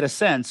 get a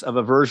sense of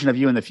a version of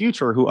you in the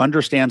future who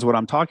understands what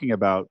I'm talking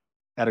about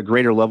at a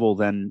greater level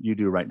than you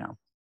do right now?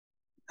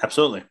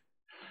 Absolutely.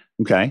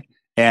 Okay.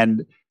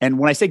 And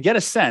when I say get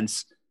a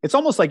sense, it's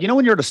almost like,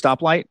 when you're at a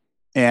stoplight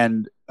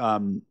and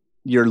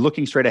you're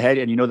looking straight ahead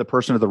and the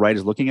person to the right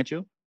is looking at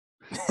you,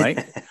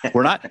 right?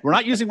 We're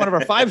not using one of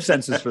our five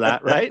senses for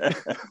that, right?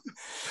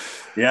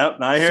 Yep,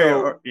 I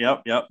hear you.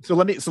 Yep. So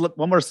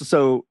one more.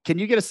 So can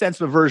you get a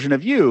sense of a version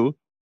of you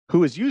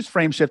who has used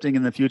frame shifting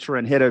in the future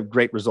and hit a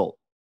great result?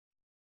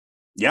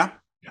 Yeah.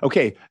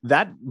 Okay.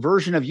 That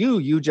version of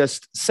you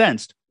just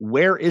sensed,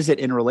 where is it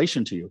in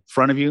relation to you?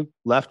 Front of you,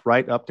 left,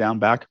 right, up, down,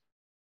 back?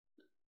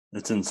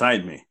 It's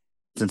inside me.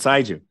 It's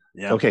inside you.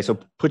 Yeah. Okay. So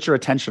put your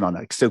attention on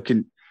that. So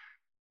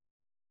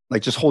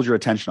just hold your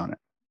attention on it.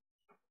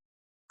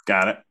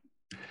 Got it.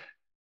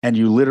 And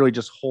you literally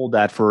just hold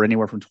that for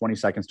anywhere from 20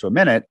 seconds to a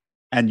minute,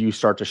 and you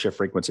start to shift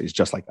frequencies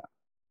just like that.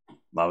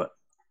 Love it.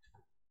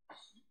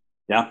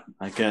 Yeah,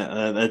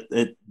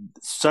 it's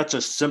such a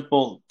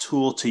simple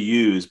tool to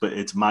use, but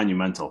it's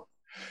monumental.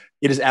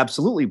 It is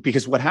absolutely,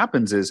 because what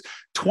happens is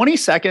 20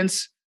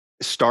 seconds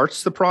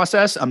starts the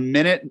process, a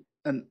minute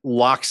and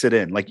locks it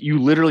in. Like, you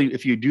literally,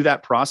 if you do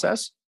that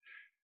process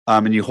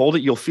and you hold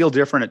it, you'll feel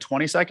different at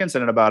 20 seconds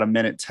and at about a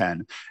minute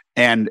 10.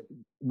 And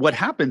what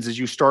happens is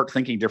you start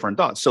thinking different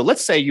thoughts. So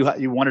let's say you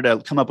wanted to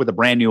come up with a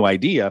brand new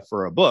idea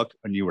for a book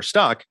and you were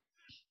stuck.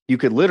 You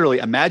could literally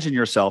imagine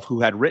yourself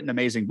who had written an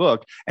amazing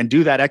book and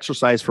do that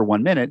exercise for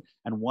 1 minute.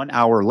 And 1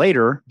 hour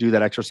later, do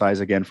that exercise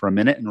again for a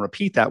minute and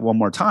repeat that one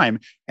more time.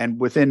 And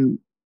within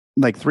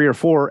like 3 or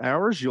 4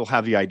 hours, you'll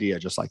have the idea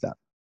just like that.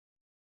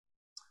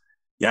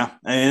 Yeah.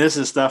 And this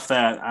is stuff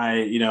that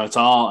it's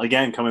all,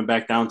 again, coming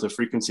back down to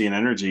frequency and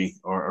energy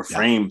or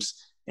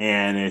frames.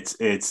 And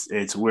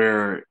it's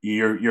where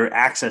you're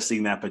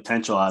accessing that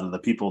potential out of the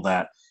people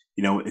that,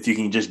 if you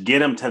can just get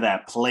them to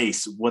that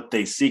place, what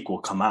they seek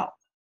will come out.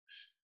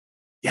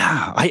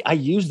 Yeah. I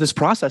used this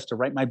process to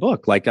write my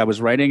book. Like, I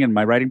was writing and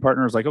my writing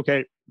partner was like,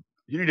 okay,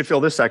 you need to fill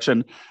this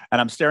section.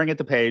 And I'm staring at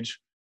the page.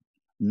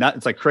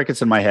 It's like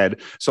crickets in my head.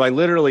 So I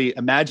literally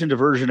imagined a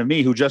version of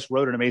me who just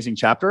wrote an amazing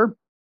chapter.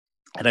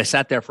 And I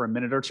sat there for a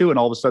minute or two, and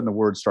all of a sudden the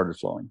words started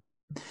flowing.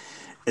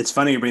 It's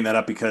funny you bring that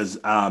up because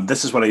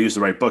this is what I use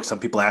to write books. Some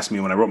people ask me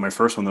when I wrote my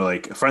first one, they're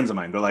like, friends of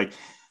mine, they're like,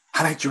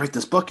 how did you write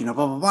this book? Blah,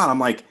 blah, blah. I'm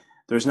like,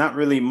 there's not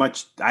really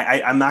much.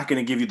 I'm not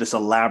going to give you this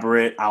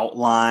elaborate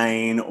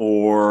outline,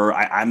 or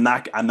I'm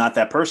not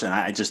that person.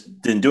 I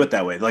just didn't do it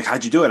that way. They're like,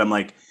 how'd you do it? I'm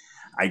like,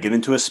 I get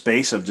into a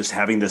space of just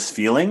having this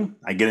feeling.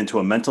 I get into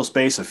a mental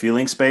space, a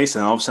feeling space,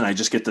 and all of a sudden I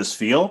just get this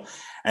feel,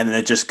 and then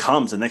it just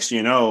comes. And next thing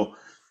you know,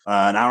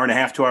 an hour and a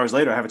half, 2 hours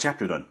later, I have a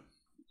chapter done.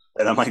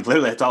 And I'm like,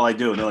 literally, that's all I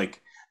do. And they're like,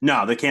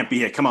 No, they can't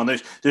be it. Come on,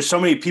 there's so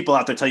many people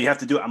out there tell you have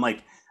to do it. I'm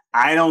like,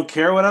 I don't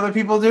care what other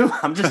people do.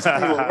 I'm just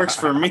telling you what works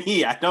for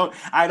me.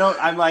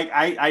 I'm like,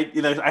 I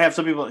have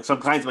some people, some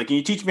clients like, can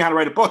you teach me how to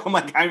write a book? I'm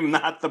like, I'm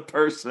not the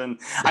person.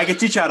 I can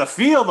teach you how to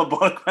feel the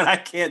book, but I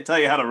can't tell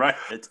you how to write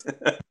it.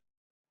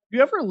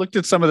 You ever looked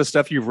at some of the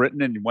stuff you've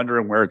written and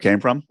wondering where it came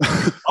from?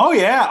 Oh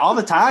yeah, all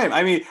the time.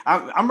 I mean,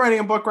 I'm writing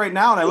a book right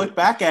now, and I look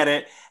back at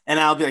it,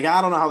 and I'll be like,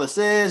 I don't know how this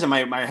is, and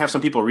I have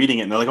some people reading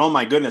it, and they're like, oh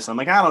my goodness. I'm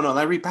like, I don't know. And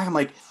I read back, I'm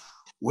like,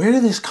 where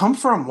did this come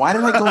from? Why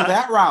did I go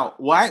that route?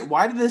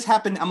 Why did this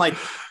happen? I'm like,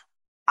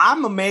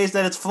 I'm amazed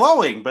that it's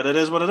flowing, but it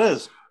is what it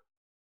is.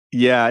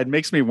 Yeah, it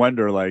makes me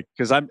wonder, like,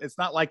 because it's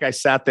not like I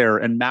sat there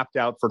and mapped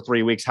out for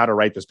 3 weeks how to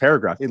write this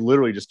paragraph. It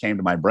literally just came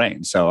to my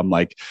brain. So I'm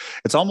like,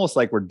 it's almost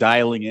like we're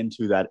dialing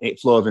into that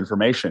flow of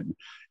information.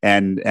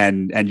 And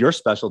your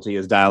specialty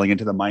is dialing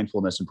into the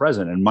mindfulness and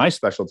present. And my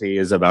specialty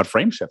is about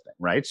frame shifting,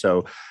 right?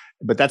 So,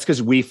 but that's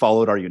because we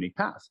followed our unique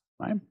path,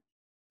 right?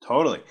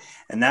 Totally.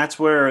 And that's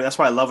why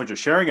I love what you're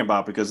sharing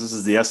about, because this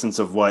is the essence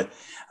of what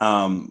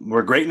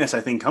where greatness, I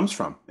think, comes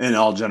from in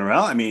all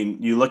general. I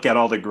mean, you look at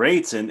all the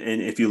greats, and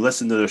if you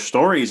listen to their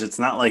stories, it's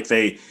not like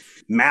they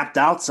mapped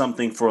out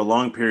something for a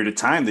long period of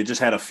time. They just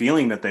had a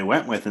feeling that they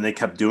went with, and they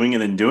kept doing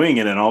it.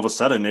 And all of a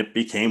sudden it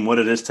became what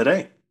it is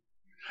today.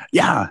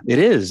 Yeah, it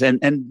is.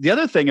 And the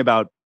other thing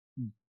about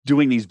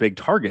doing these big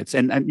targets,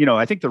 and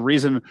I think the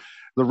reason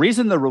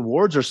the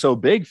rewards are so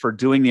big for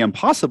doing the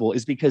impossible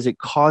is because it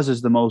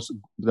causes the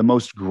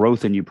most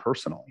growth in you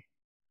personally.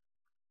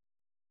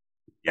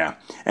 Yeah.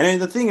 And then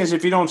the thing is,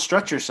 if you don't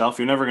stretch yourself,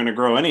 you're never going to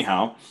grow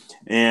anyhow.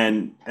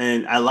 And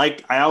I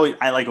like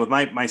with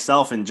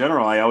myself in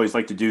general, I always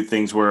like to do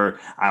things where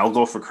I'll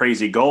go for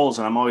crazy goals.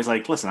 And I'm always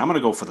like, listen, I'm going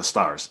to go for the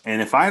stars.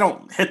 And if I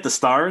don't hit the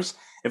stars,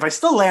 if I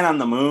still land on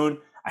the moon,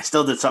 I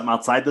still did something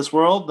outside this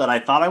world that I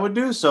thought I would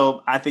do.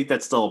 So I think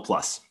that's still a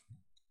plus.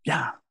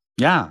 Yeah.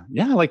 Yeah.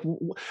 Yeah.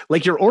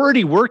 Like you're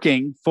already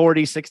working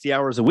 40, 60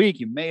 hours a week.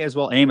 You may as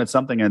well aim at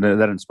something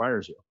that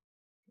inspires you.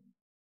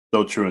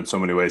 So true in so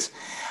many ways.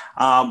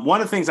 One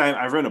of the things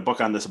I've written a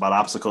book on this about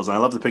obstacles, and I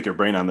love to pick your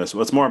brain on this.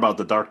 Well, it's more about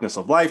the darkness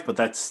of life, but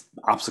that's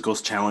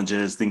obstacles,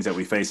 challenges, things that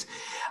we face.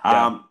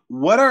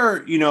 What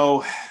are,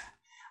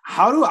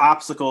 how do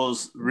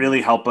obstacles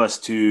really help us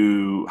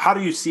how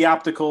do you see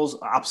obstacles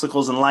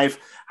in life?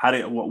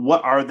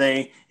 What are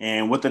they,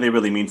 and what do they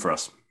really mean for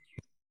us?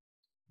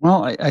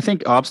 Well, I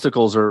think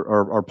obstacles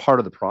are part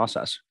of the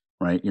process,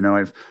 right?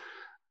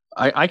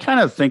 I kind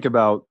of think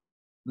about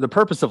the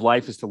purpose of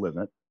life is to live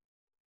it.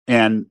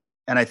 And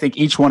I think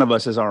each one of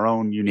us has our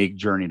own unique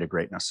journey to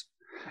greatness.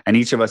 And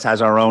each of us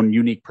has our own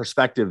unique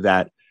perspective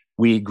that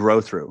we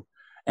grow through.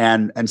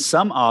 And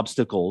some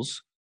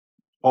obstacles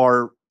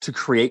are to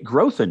create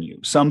growth in you.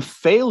 Some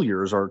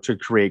failures are to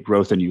create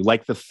growth in you.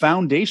 Like the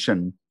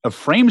foundation of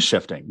frame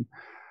shifting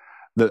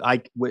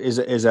that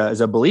is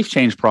a belief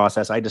change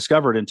process I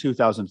discovered in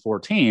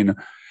 2014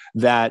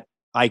 that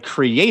I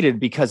created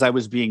because I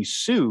was being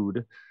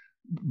sued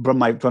from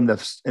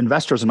the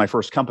investors in my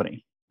first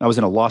company. I was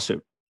in a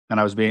lawsuit. And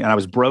I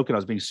was broke, and I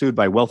was being sued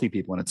by wealthy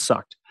people, and it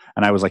sucked.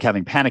 And I was like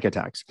having panic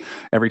attacks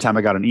every time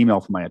I got an email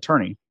from my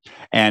attorney.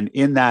 And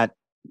in that,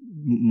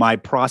 my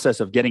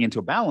process of getting into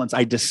a balance,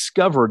 I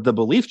discovered the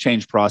belief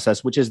change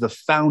process, which is the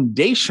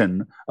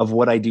foundation of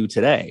what I do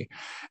today.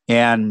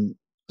 And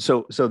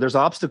so there's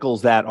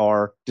obstacles that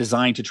are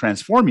designed to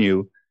transform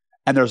you.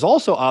 And there's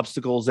also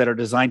obstacles that are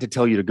designed to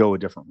tell you to go a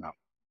different route.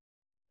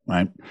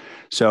 Right.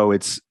 So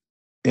it's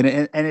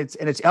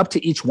up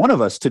to each one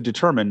of us to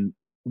determine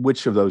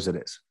which of those it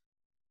is.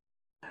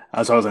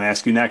 That's what I was going to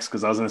ask you next,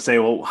 because I was going to say,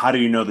 well, how do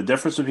you know the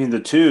difference between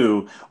the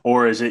two?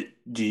 Or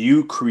do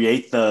you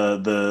create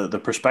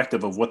the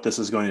perspective of what this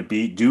is going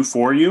to do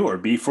for you or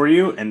be for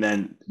you, and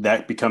then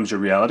that becomes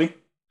your reality?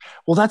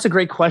 Well, that's a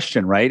great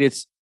question, right?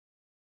 It's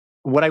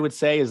what I would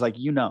say is like,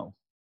 are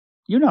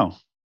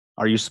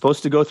you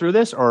supposed to go through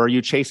this, or are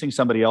you chasing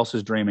somebody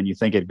else's dream and you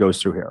think it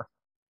goes through here?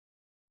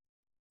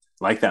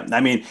 Like that. I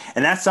mean,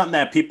 and that's something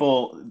that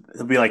people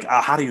will be like,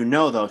 how do you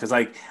know though? Because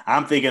like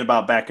I'm thinking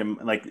about back in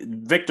like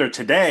Victor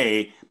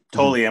today,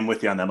 totally I'm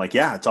with you on that. I'm like,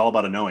 yeah, it's all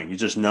about a knowing. You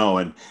just know,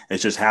 and it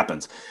just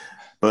happens.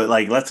 But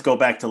like, let's go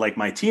back to like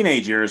my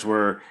teenage years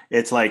where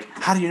it's like,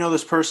 how do you know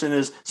this person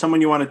is someone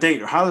you want to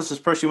date? Or how does this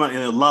person you want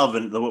to love,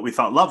 and what we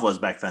thought love was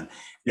back then?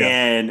 Yeah.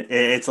 And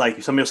it's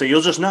like somebody will say,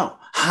 you'll just know.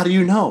 How do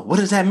you know? What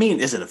does that mean?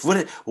 Is it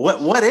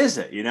what is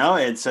it?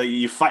 And so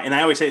you fight. And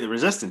I always say the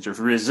resistance. You're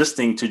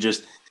resisting to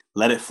just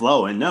let it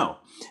flow and know.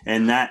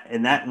 And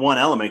that one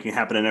element can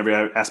happen in every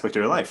aspect of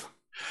your life.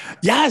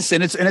 Yes.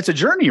 And it's a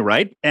journey,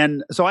 right?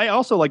 And so I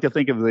also like to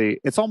think of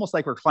it's almost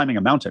like we're climbing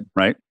a mountain,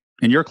 right?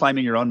 And you're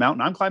climbing your own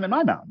mountain. I'm climbing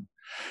my mountain.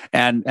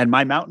 And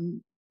my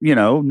mountain,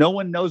 no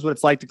one knows what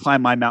it's like to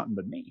climb my mountain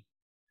but me.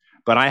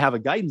 But I have a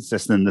guidance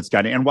system that's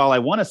guiding. And while I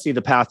want to see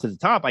the path to the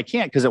top, I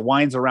can't, because it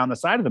winds around the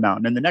side of the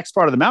mountain. And the next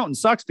part of the mountain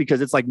sucks because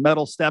it's like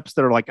metal steps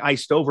that are like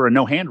iced over and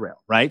no handrail,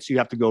 right? So you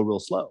have to go real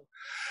slow.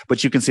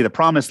 But you can see the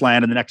promised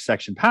land in the next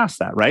section past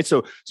that, right?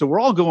 So we're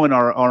all going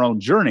our own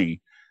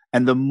journey.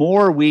 And the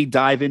more we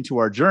dive into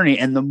our journey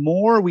and the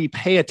more we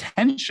pay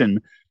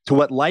attention to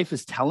what life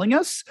is telling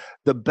us,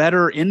 the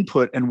better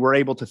input and we're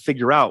able to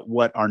figure out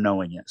what our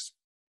knowing is.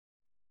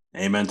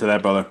 Amen to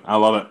that, brother. I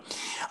love it.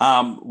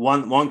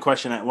 One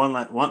question, one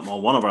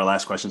of our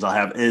last questions I'll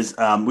have is,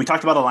 we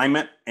talked about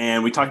alignment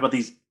and we talked about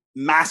these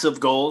massive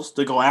goals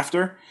to go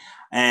after.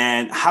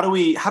 And how do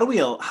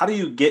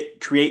you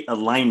create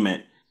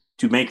alignment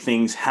to make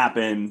things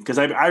happen? Because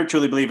I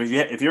truly believe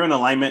if you're in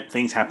alignment,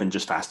 things happen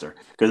just faster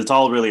because it's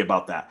all really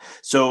about that.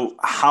 So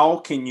how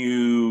can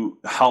you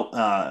help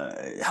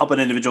an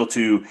individual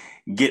to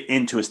get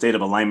into a state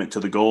of alignment to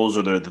the goals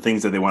or the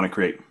things that they want to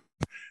create?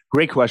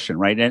 Great question,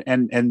 right?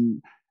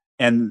 And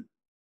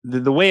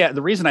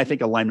the reason I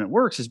think alignment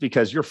works is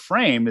because your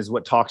frame is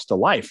what talks to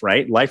life,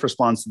 right? Life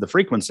responds to the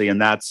frequency, and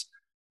that's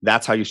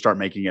how you start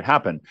making it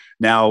happen.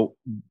 Now,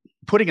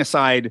 putting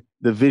aside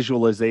the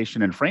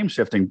visualization and frame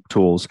shifting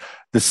tools,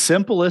 the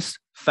simplest,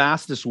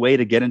 fastest way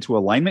to get into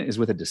alignment is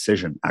with a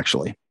decision,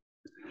 actually.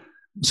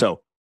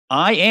 So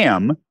I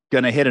am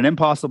going to hit an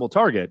impossible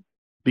target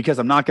because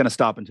I'm not going to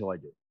stop until I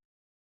do.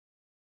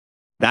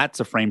 That's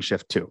a frame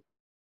shift too.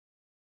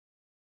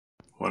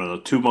 One of the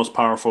two most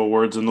powerful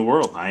words in the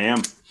world. I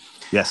am.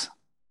 Yes.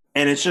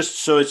 And it's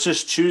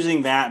just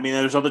choosing that. I mean,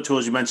 there's other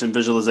tools you mentioned,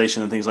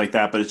 visualization and things like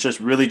that, but it's just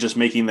really just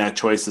making that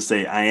choice to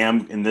say, I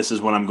am, and this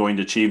is what I'm going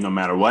to achieve no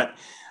matter what.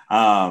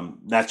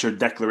 That's your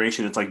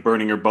declaration. It's like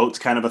burning your boats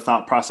kind of a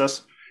thought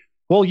process.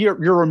 Well, you're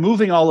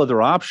removing all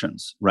other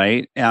options,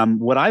 right?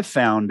 What I've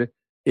found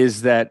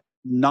is that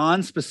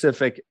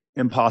non-specific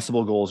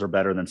impossible goals are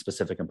better than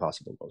specific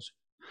impossible goals.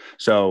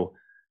 So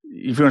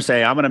if you want to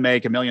say, I'm going to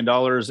make $1 million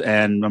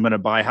and I'm going to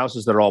buy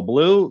houses that are all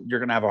blue, you're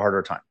going to have a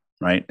harder time.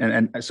 Right.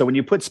 And so when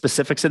you put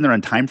specifics in there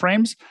and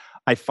timeframes,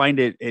 I find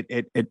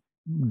it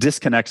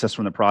disconnects us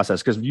from the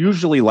process because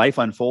usually life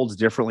unfolds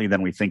differently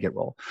than we think it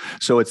will.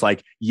 So it's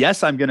like,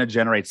 yes, I'm going to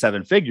generate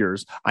 7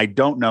 figures. I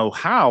don't know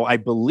how. I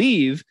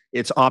believe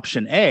it's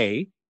option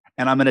A,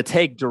 and I'm going to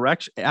take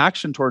direct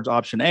action towards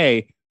option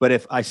A. But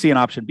if I see an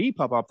option B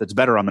pop up that's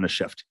better, I'm going to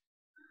shift.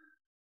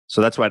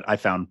 So that's what I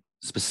found.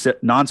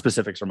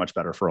 Non-specifics are much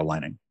better for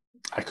aligning.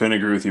 I couldn't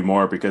agree with you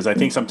more because I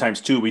think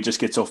sometimes too, we just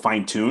get so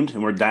fine tuned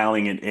and we're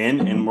dialing it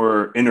in and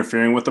we're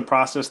interfering with the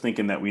process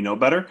thinking that we know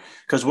better.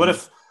 Because what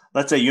if,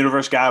 let's say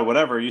universe guy,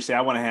 whatever, you say,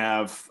 I want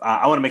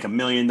to make $1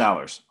 million.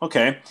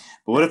 Okay.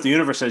 But what if the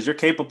universe says you're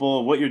capable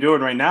of what you're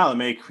doing right now to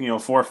make, 4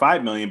 or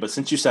 5 million. But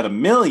since you said $1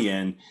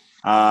 million,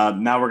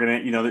 now we're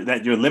going to,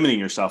 that you're limiting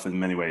yourself in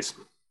many ways.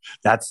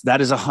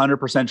 That is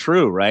 100%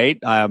 true. Right.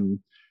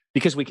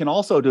 Because we can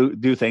also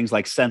do things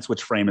like sense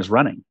which frame is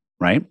running.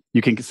 Right?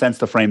 You can sense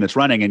the frame that's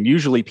running. And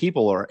usually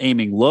people are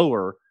aiming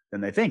lower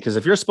than they think. Because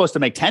if you're supposed to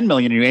make 10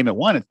 million and you aim at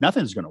 1,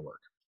 nothing's going to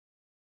work.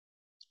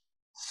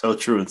 So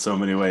true in so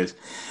many ways.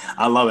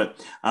 I love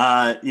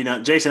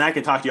it. Jason, I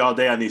can talk to you all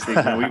day on these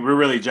things. Man. We're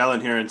really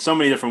gelling here in so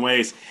many different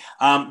ways.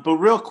 But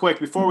real quick,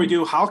 before we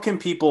do, how can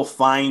people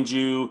find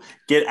you,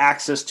 get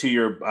access to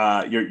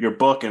your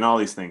book and all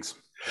these things?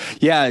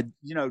 Yeah.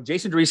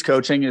 Jason Drees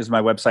Coaching is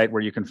my website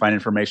where you can find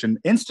information.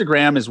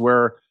 Instagram is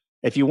where,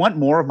 if you want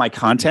more of my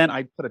content,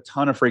 I put a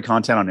ton of free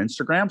content on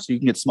Instagram, so you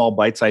can get small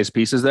bite-sized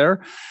pieces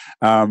there.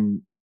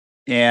 And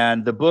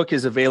the book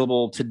is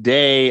available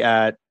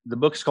today the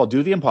book is called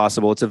Do the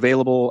Impossible. It's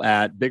available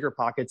at Bigger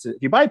Pockets. If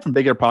you buy it from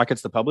Bigger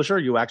Pockets, the publisher,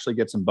 you actually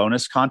get some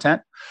bonus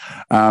content.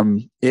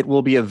 It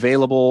will be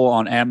available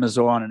on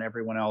Amazon and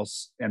everyone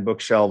else and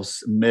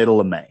bookshelves middle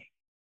of May.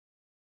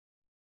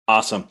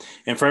 Awesome.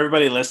 And for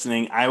everybody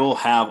listening, I will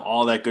have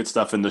all that good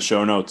stuff in the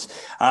show notes.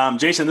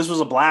 Jason, this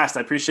was a blast.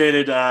 I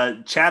appreciated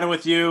chatting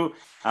with you.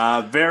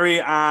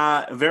 Very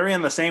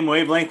on the same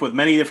wavelength with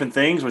many different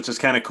things, which is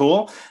kind of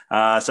cool. So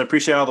I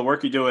appreciate all the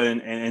work you do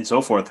and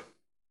so forth.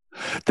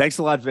 Thanks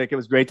a lot, Vic. It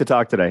was great to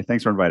talk today.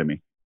 Thanks for inviting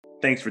me.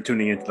 Thanks for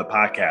tuning into the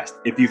podcast.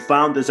 If you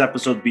found this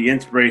episode to be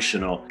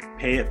inspirational,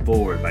 pay it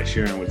forward by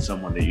sharing with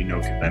someone that you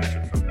know can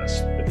benefit from this.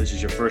 If this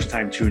is your first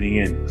time tuning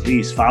in,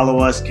 please follow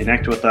us,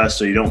 connect with us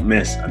so you don't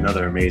miss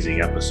another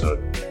amazing episode.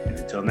 And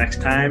until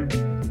next time,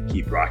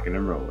 keep rocking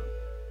and rolling.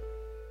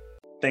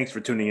 Thanks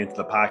for tuning into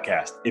the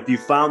podcast. If you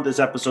found this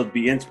episode to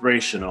be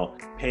inspirational,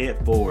 pay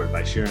it forward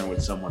by sharing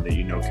with someone that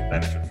you know can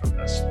benefit from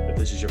this. If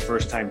this is your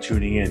first time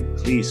tuning in,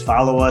 please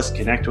follow us,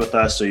 connect with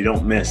us so you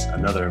don't miss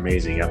another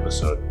amazing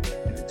episode.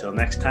 And until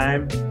next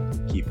time,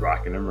 keep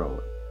rocking and rolling.